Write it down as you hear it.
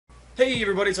Hey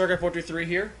everybody, it's Archive423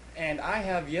 here, and I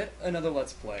have yet another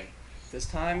Let's Play. This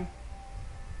time,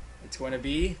 it's going to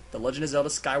be The Legend of Zelda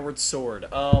Skyward Sword.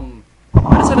 I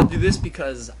decided to do this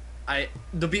because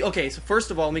okay, so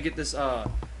first of all, let me get this,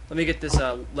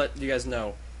 let you guys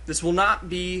know. This will not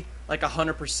be like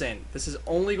 100%. This is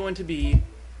only going to be,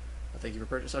 thank you for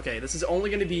purchase. Okay, this is only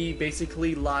going to be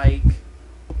basically like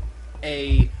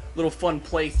a little fun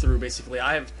playthrough, basically.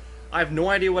 I have no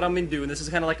idea what I'm going to do, and this is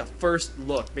kind of like a first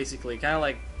look, basically. Kind of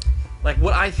like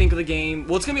what I think of the game.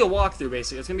 Well, it's going to be a walkthrough,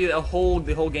 basically. It's going to be the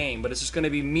whole game, but it's just going to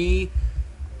be me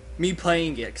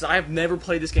playing it, because I have never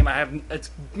played this game.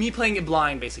 It's me playing it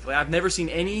blind, basically. I've never seen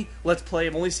any Let's Play.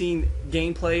 I've only seen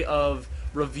gameplay of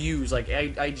reviews, like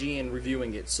IGN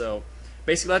reviewing it. So,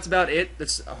 basically, that's about it.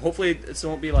 Hopefully, this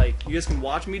won't be like, you guys can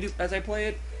watch me as I play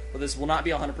it, but this will not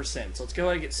be 100%. So, let's go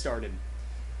ahead and get started.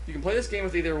 You can play this game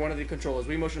with either one of the controllers,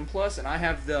 Wii Motion Plus, and I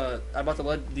bought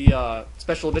the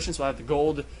special edition, so I have the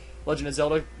gold Legend of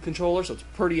Zelda controller, so it's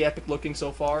pretty epic looking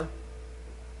so far.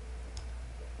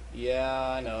 Yeah,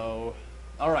 I know.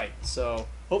 Alright, so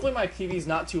hopefully my TV's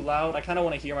not too loud. I kind of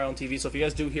want to hear my own TV, so if you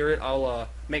guys do hear it, I'll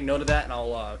make note of that, and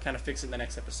I'll kind of fix it in the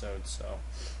next episode. So,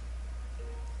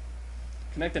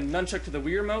 connect the nunchuck to the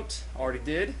Wii remote. Already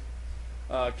did.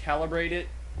 Calibrate it.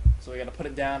 So we got to put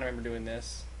it down. I remember doing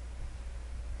this.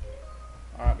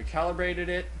 Alright, we calibrated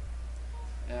it.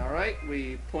 Alright,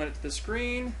 we point it to the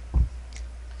screen.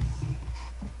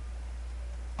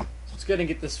 So let's go ahead and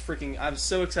get this freaking... I'm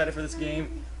so excited for this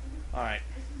game. Alright.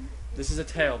 This is a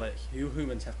tale that you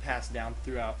humans have passed down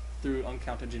through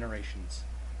uncounted generations.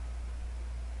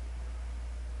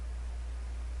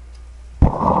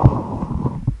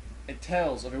 It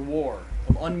tells of a war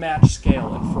of unmatched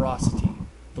scale and ferocity,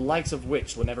 the likes of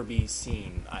which will never be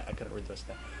seen. I couldn't read the rest of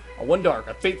that. On one dark,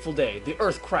 a fateful day, the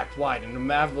earth cracked wide and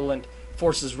malevolent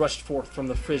forces rushed forth from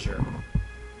the fissure.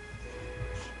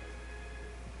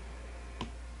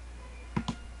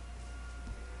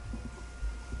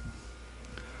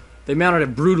 They mounted a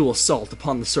brutal assault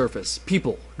upon the surface,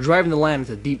 people driving the land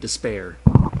into deep despair.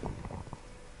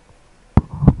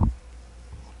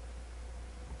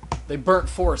 They burnt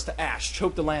forest to ash,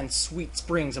 choked the land's sweet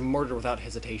springs, and murdered without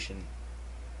hesitation.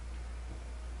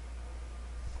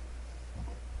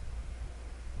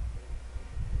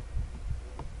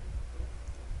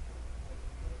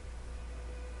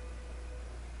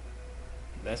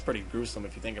 That's pretty gruesome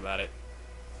if you think about it.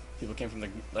 People came from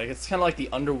it's kind of like the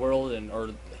underworld or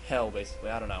hell, basically.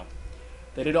 I don't know.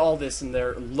 They did all this in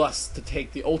their lust to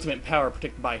take the ultimate power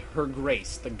protected by her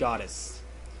grace, the goddess.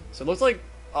 So it looks like,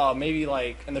 maybe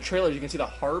like, in the trailers you can see the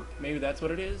harp. Maybe that's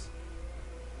what it is.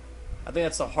 I think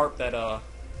that's the harp that,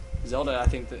 Zelda, I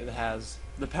think that it has.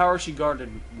 The power she guarded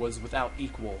was without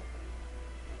equal.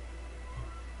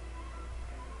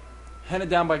 Handed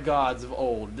down by gods of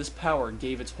old, this power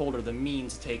gave its holder the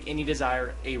means to take any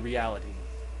desire a reality.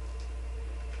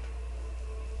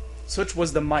 Such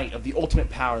was the might of the ultimate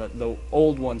power that the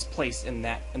old ones placed in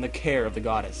the care of the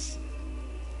goddess.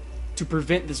 To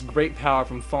prevent this great power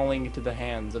from falling into the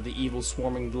hands of the evil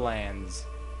swarming lands,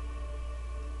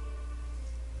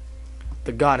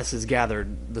 the goddesses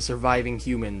gathered the surviving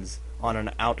humans on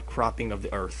an outcropping of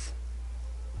the earth.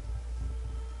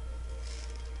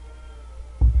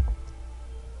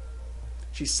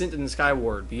 She sent in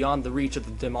Skyward, beyond the reach of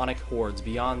the demonic hordes,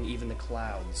 beyond even the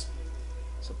clouds.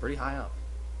 So pretty high up.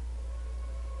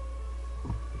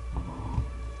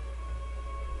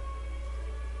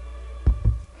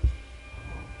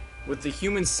 With the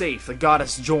humans safe, the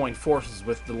goddess joined forces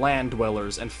with the land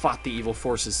dwellers and fought the evil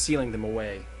forces, sealing them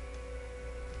away.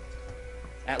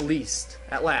 At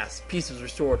last, peace was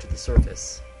restored to the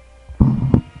surface.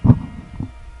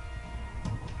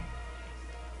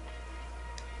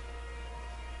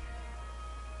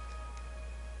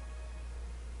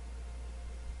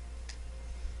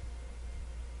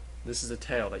 This is a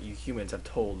tale that you humans have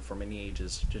told for many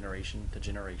ages, generation to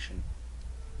generation.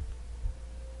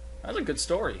 That's a good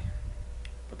story.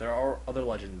 But there are other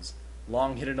legends,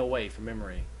 long hidden away from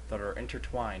memory, that are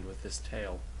intertwined with this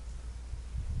tale.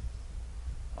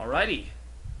 Alrighty.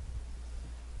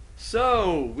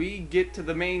 So, we get to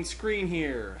the main screen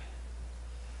here.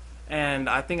 And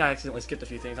I think I accidentally skipped a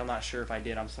few things. I'm not sure if I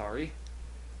did. I'm sorry.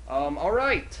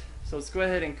 Alright. So let's go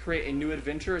ahead and create a new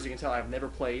adventure. As you can tell, I've never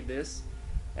played this.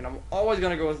 And I'm always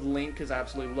going to go with Link, because I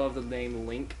absolutely love the name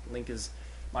Link. Link is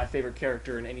my favorite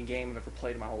character in any game I've ever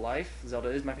played in my whole life. Zelda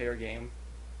is my favorite game.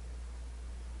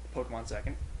 Pokemon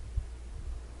second.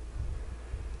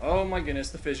 Oh my goodness,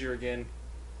 the fissure again.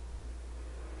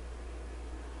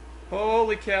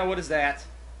 Holy cow, what is that?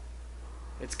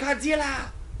 It's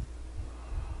Godzilla!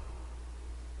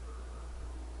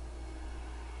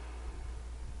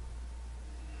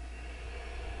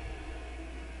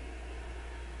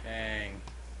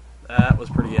 That was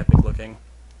pretty epic looking.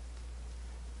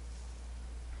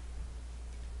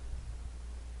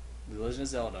 The Legend of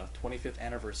Zelda 25th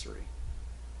anniversary.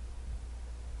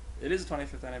 It is a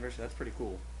 25th anniversary. That's pretty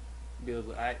cool.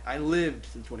 I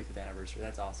lived the 25th anniversary.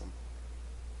 That's awesome.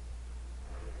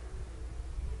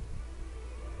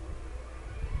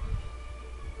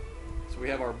 So we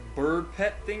have our bird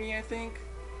pet thingy, I think.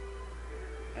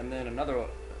 And then another one.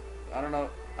 I don't know.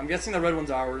 I'm guessing the red one's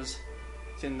ours.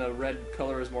 Since the red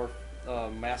color is more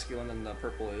masculine than the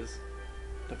purple is.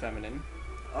 The feminine.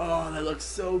 Oh, that looks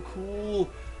so cool.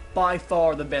 By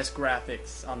far the best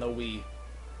graphics on the Wii.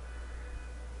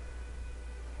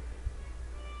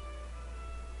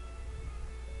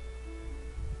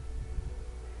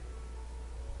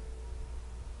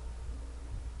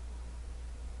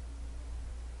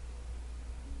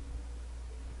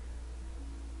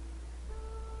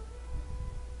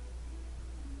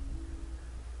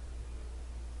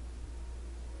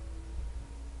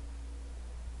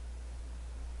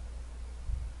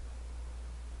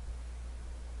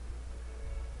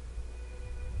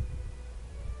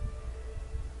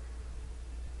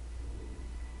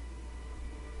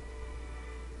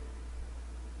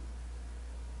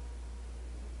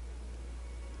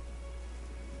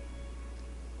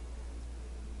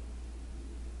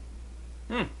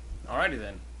 Alrighty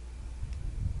then.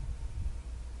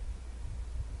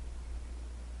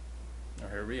 Now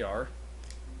here we are.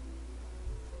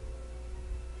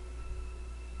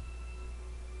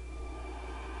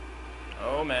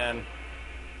 Oh man.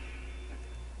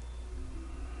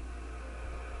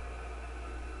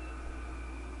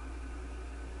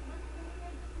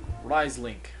 Rise,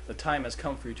 Link. The time has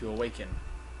come for you to awaken.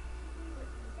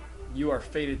 You are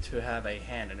fated to have a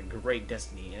hand in a great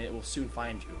destiny, and it will soon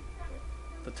find you.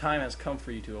 The time has come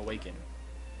for you to awaken.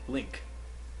 Link.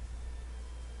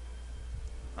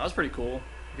 That was pretty cool.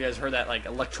 If you guys heard that like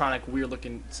electronic, weird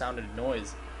looking sounded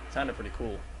noise. It sounded pretty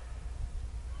cool.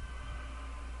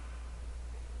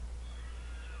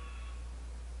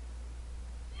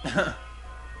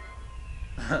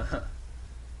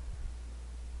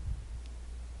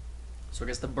 So I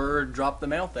guess the bird dropped the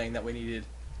mail thing that we needed.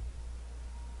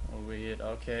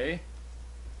 Okay.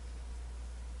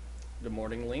 Good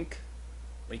morning, Link.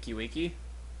 Wakey wakey.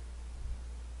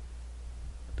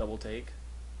 Double take.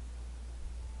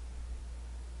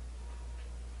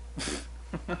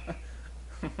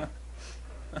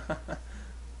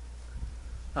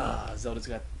 Zelda's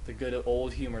got the good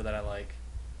old humor that I like.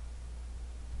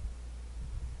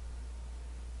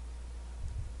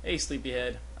 Hey,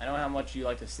 sleepyhead. I know how much you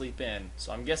like to sleep in,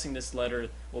 so I'm guessing this letter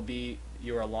will be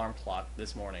your alarm clock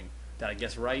this morning. Did I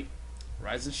guess right?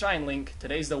 Rise and shine, Link.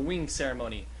 Today's the wing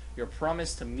ceremony. Your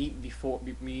promise to meet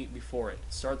before it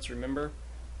starts, remember?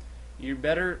 You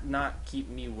better not keep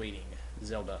me waiting,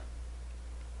 Zelda.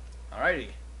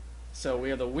 Alrighty. So we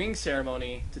have the wing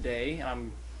ceremony today.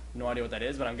 I'm no idea what that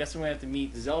is, but I'm guessing we have to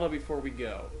meet Zelda before we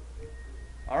go.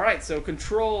 Alright, so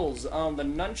controls. The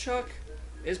nunchuck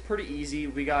is pretty easy.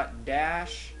 We got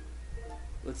dash.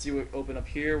 Let's see what we open up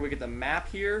here. We get the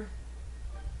map here.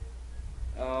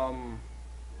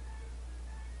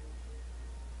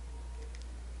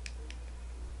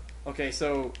 Okay,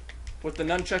 so with the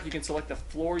nunchuck you can select the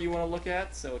floor you want to look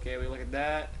at. So okay, we look at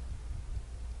that.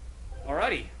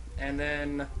 Alrighty, and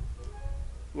then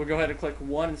we'll go ahead and click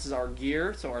 1. This is our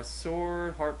gear. So our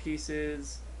sword, heart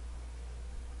pieces.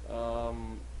 Whoa.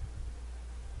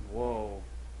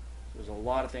 There's a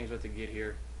lot of things we have to get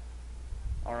here.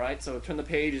 Alright, so turn the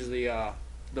page is the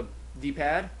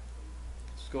D-pad.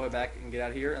 Let's go ahead back and get out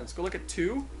of here. And let's go look at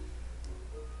 2.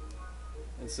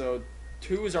 And so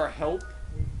 2 is our help.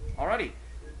 Alrighty.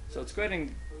 So let's go ahead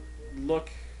and look.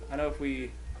 I know if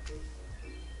we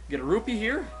get a rupee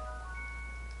here,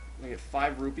 we get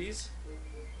 5 rupees.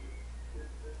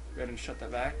 Go ahead and shut that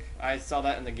back. I saw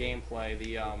that in the gameplay,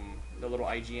 the little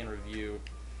IGN review.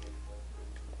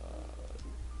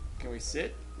 Can we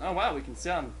sit? Oh wow, we can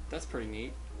sit on. That's pretty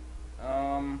neat.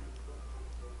 Is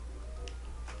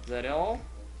that all?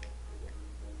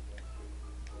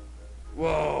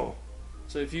 Whoa!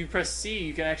 So if you press C,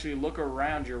 you can actually look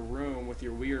around your room with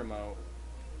your Wii remote.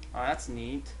 Oh, that's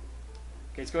neat.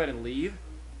 Okay, let's go ahead and leave.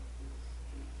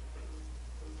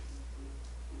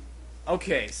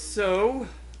 Okay, so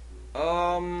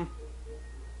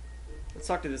let's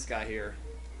talk to this guy here.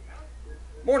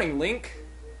 Morning, Link.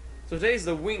 So today's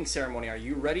the wing ceremony. Are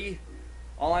you ready?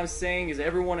 All I'm saying is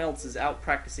everyone else is out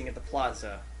practicing at the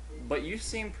plaza, but you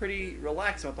seem pretty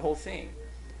relaxed about the whole thing.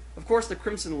 Of course, the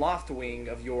Crimson Loft wing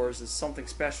of yours is something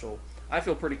special. I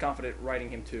feel pretty confident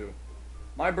riding him too.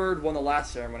 My bird won the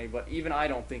last ceremony, but even I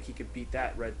don't think he could beat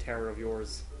that red terror of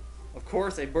yours. Of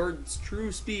course, a bird's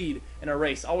true speed in a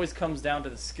race always comes down to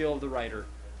the skill of the rider.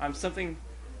 I'm something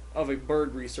of a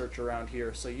bird researcher around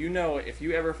here, so you know if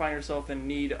you ever find yourself in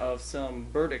need of some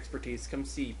bird expertise, come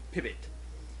see Pipit.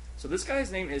 So this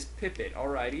guy's name is Pipit,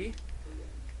 alrighty.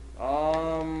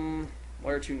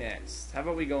 Where to next? How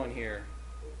about we go in here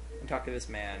and talk to this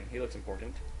man? He looks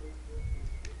important.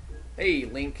 Hey,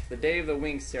 Link, the day of the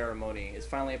wing ceremony is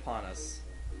finally upon us.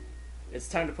 It's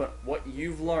time to put what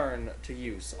you've learned to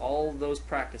use. All those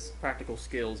practical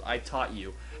skills I taught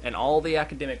you, and all the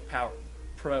academic prowess,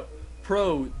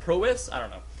 I don't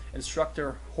know,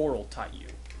 Instructor Horrell taught you.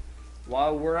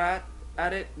 While we're at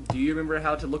it, do you remember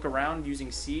how to look around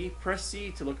using C? Press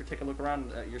C to take a look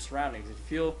around at your surroundings. If you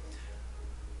feel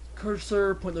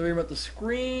cursor, point the remote at the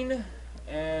screen,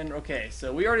 and okay,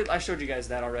 so I showed you guys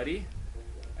that already,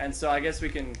 and so I guess we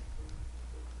can.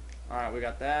 Alright, we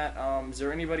got that. Is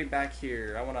there anybody back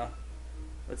here?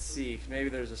 Let's see, maybe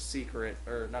there's a secret,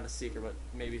 or not a secret, but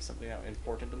maybe something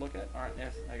important to look at. Alright, yeah,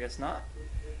 I guess not.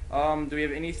 Do we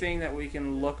have anything that we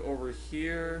can look over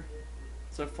here?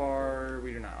 So far,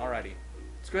 we do not. Alrighty.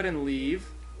 Let's go ahead and leave.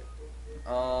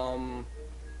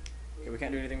 Okay, we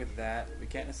can't do anything with that. We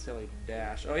can't necessarily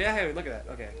dash. Oh yeah, hey, look at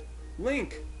that. Okay.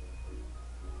 Link!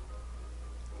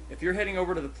 If you're heading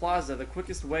over to the plaza, the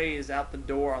quickest way is out the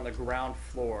door on the ground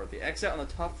floor. The exit on the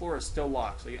top floor is still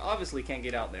locked, so you obviously can't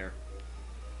get out there.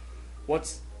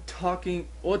 What's taking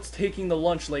the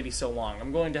lunch lady so long?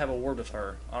 I'm going to have a word with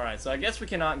her. Alright, so I guess we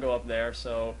cannot go up there,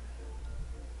 so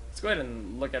let's go ahead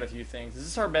and look at a few things. Is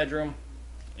this our bedroom?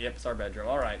 Yep, it's our bedroom.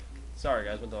 Alright. Sorry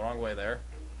guys, went the wrong way there.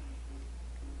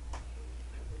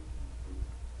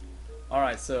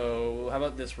 Alright, so how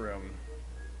about this room?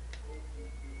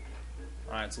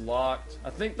 Alright, it's locked. I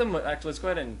think actually, let's go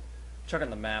ahead and check on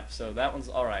the map. So that one's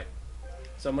alright.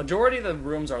 So majority of the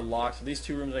rooms are locked. So these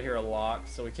two rooms right here are locked,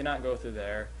 so we cannot go through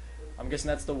there. I'm guessing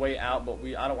that's the way out, but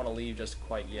I don't want to leave just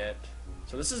quite yet.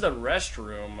 So this is the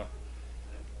restroom.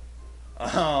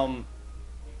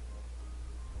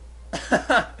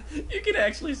 You can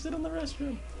actually sit on the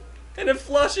restroom, and it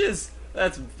flushes.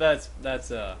 That's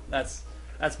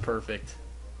perfect.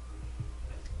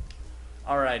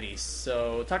 Alrighty,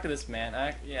 so talk to this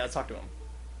man. Yeah, let's talk to him.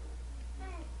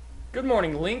 Good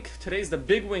morning, Link. Today's the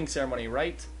big wing ceremony,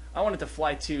 right? I wanted to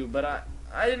fly too, but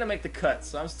I didn't make the cut,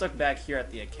 so I'm stuck back here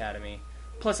at the academy.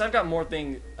 Plus, I've got more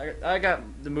things. I got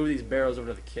to move these barrels over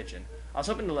to the kitchen. I was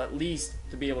hoping to at least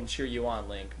to be able to cheer you on,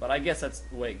 Link, but I guess that's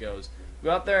the way it goes. Go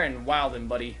out there and wow them,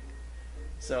 buddy.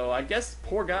 So I guess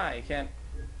poor guy can't.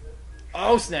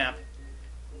 Oh snap!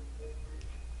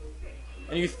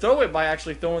 And you throw it by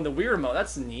actually throwing the Wii remote.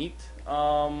 That's neat.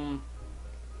 Come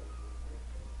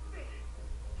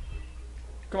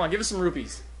on, give us some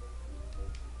rupees.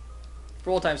 For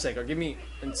old time's sake, or give me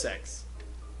insects.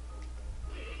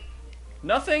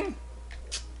 Nothing?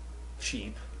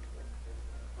 Cheap.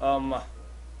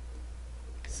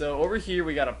 So over here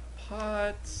we got a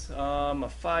pot, a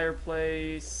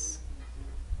fireplace,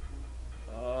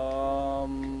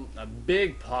 a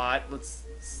big pot. Let's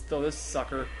throw this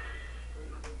sucker.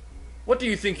 What do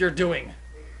you think you're doing?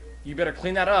 You better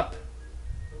clean that up.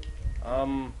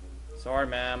 Sorry,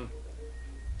 ma'am.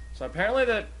 So apparently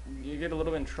that you get a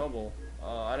little bit in trouble.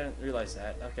 I didn't realize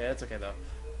that. Okay, that's okay though.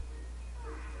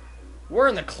 We're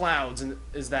in the clouds, and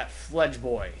is that Fledge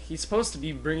boy? He's supposed to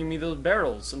be bringing me those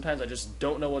barrels. Sometimes I just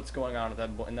don't know what's going on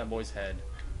in that boy's head.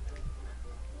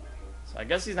 So I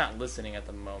guess he's not listening at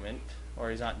the moment,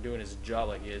 or he's not doing his job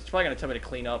like he is. He's probably gonna tell me to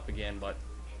clean up again, but.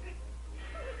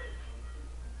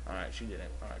 Alright, she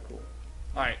didn't. Alright, cool.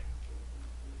 Alright.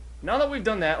 Now that we've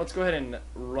done that, let's go ahead and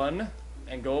run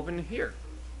and go up in here.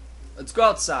 Let's go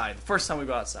outside. The first time we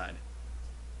go outside.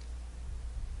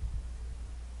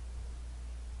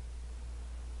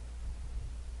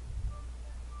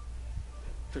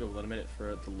 Took a little minute for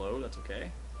it to load. That's okay.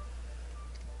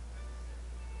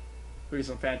 We get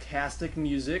some fantastic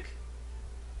music.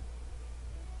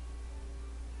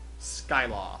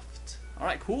 Skyloft.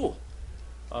 Alright, cool.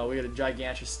 We got a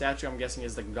gigantic statue, I'm guessing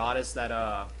is the goddess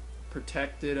that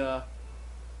protected the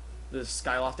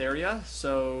Skyloft area.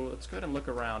 So let's go ahead and look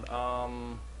around.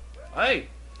 Hey,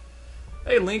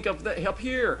 Link up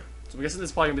here. So I'm guessing this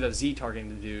is probably gonna be the Z targeting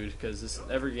the dude, because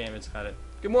every game it's got it.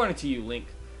 Good morning to you, Link.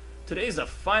 Today is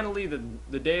finally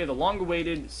the day of the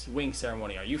long-awaited wing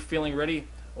ceremony. Are you feeling ready?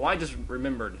 Oh, I just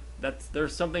remembered that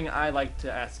there's something I'd like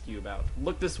to ask you about.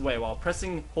 Look this way while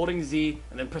holding Z,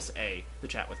 and then press A to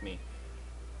chat with me.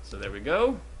 So there we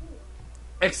go.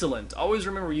 Excellent. Always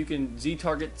remember you can Z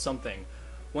target something.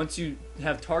 Once you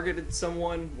have targeted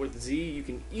someone with Z, you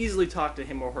can easily talk to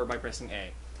him or her by pressing A.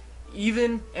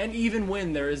 Even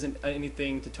when there isn't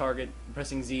anything to target,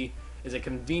 pressing Z is a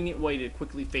convenient way to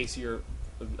quickly face your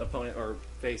opponent or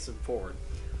face them forward.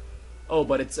 Oh,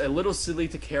 but it's a little silly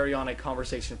to carry on a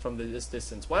conversation from this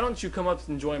distance. Why don't you come up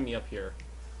and join me up here?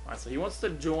 Alright, so he wants to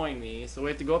join me, so we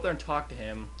have to go up there and talk to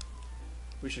him.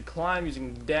 We should climb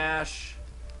using dash.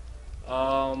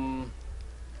 Alright,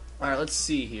 let's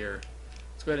see here.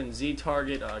 Let's go ahead and Z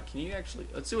target. Can you actually...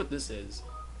 Let's see what this is.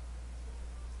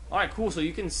 Alright, cool, so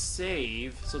you can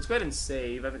save. So let's go ahead and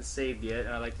save. I haven't saved yet,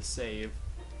 and I like to save.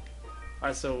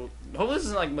 Alright, so... Hopefully this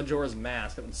isn't like Majora's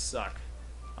Mask. That would suck.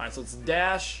 Alright, so let's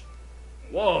dash.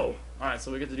 Whoa! Alright,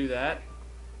 so we get to do that.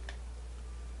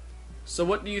 So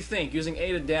what do you think? Using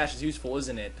A to dash is useful,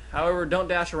 isn't it? However, don't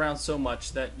dash around so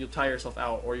much that you'll tire yourself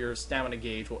out, or your stamina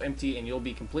gauge will empty and you'll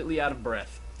be completely out of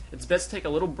breath. It's best to take a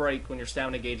little break when your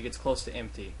stamina gauge gets close to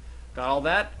empty. Got all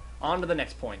that? On to the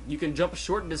next point. You can jump a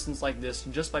short distance like this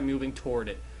just by moving toward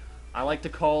it. I like to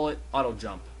call it auto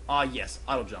jump. Ah yes,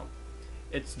 auto jump.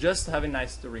 It's just having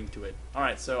nice ring to it.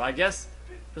 Alright, so I guess,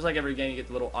 just like every game, you get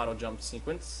the little auto jump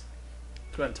sequence.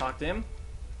 Let's go ahead and talk to him.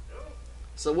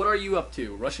 So what are you up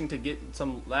to? Rushing to get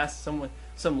some last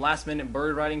minute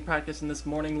bird riding practice in this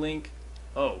morning, Link?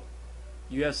 Oh,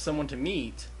 you have someone to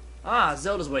meet? Ah,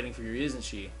 Zelda's waiting for you, isn't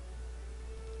she?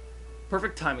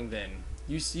 Perfect timing then.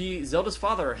 You see, Zelda's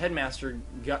father, Headmaster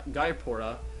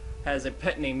Gaipora, has a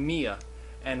pet named Mia,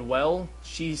 and well,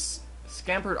 she's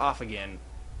scampered off again.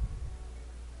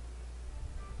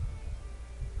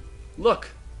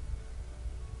 Look!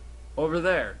 Over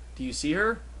there. Do you see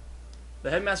her? The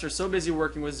headmaster is so busy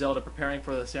working with Zelda preparing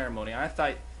for the ceremony. I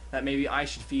thought that maybe I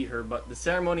should feed her, but the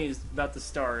ceremony is about to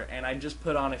start, and I just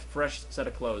put on a fresh set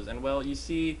of clothes. And well, you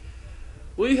see,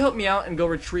 will you help me out and go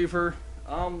retrieve her?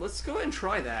 Let's go ahead and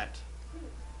try that.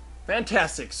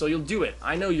 Fantastic, so you'll do it.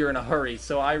 I know you're in a hurry,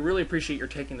 so I really appreciate your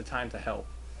taking the time to help.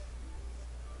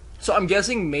 So I'm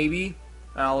guessing maybe,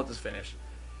 I'll let this finish.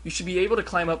 You should be able to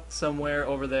climb up somewhere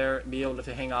over there and be able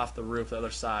to hang off the roof the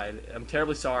other side. I'm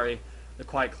terribly sorry. The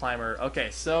quiet climber. Okay,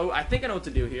 so I think I know what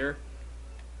to do here.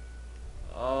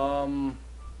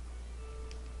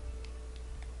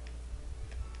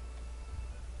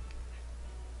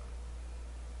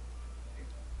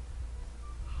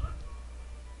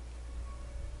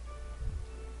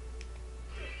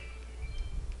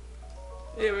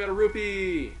 Hey, we got a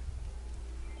rupee.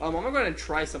 I'm going to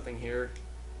try something here.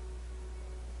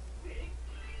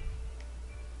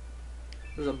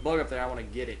 There's a bug up there. I want to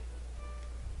get it.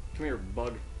 Come here,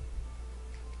 bug.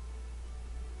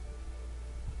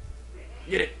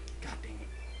 Get it! God dang it.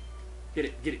 Get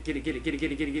it, get it, get it, get it, get it,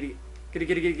 get it, get it, get it. Get it,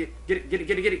 get it, get it, get it, get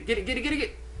it, get it, get it, get it, get it, get it, get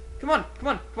it. Come on, come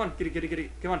on, come on, get it, get it, get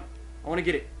it. Come on. I want to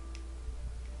get it.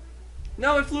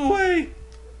 No, it flew away!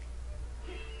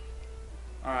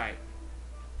 Alright.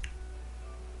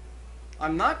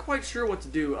 I'm not quite sure what to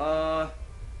do.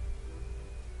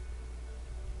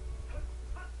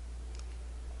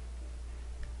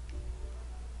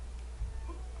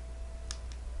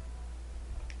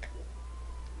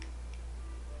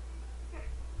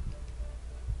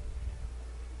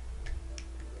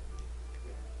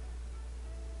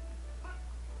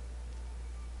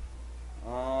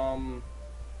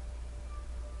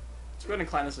 Let's go ahead and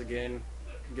climb this again.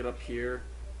 Get up here.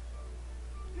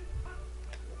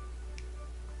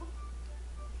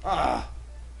 Ah!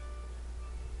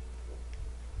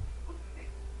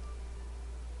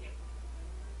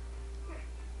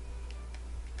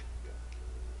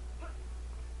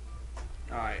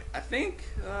 Alright, I think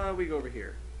we go over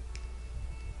here.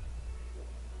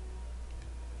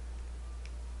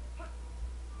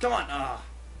 Come on! Ah!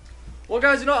 Well,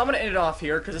 guys, you know what? I'm going to end it off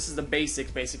here, because this is the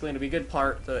basics, basically, and it'll be a good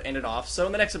part to end it off. So,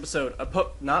 in the next episode,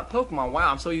 not Pokemon, wow,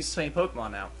 I'm so used to saying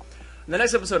Pokemon now. In the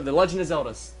next episode of The Legend of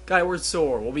Zelda Skyward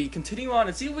Sword, we'll be continuing on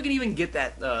and see if we can even get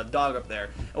that dog up there.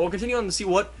 And we'll continue on to see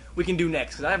what we can do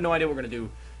next, because I have no idea what we're going to do.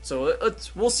 So,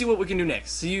 we'll see what we can do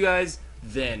next. See you guys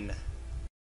then.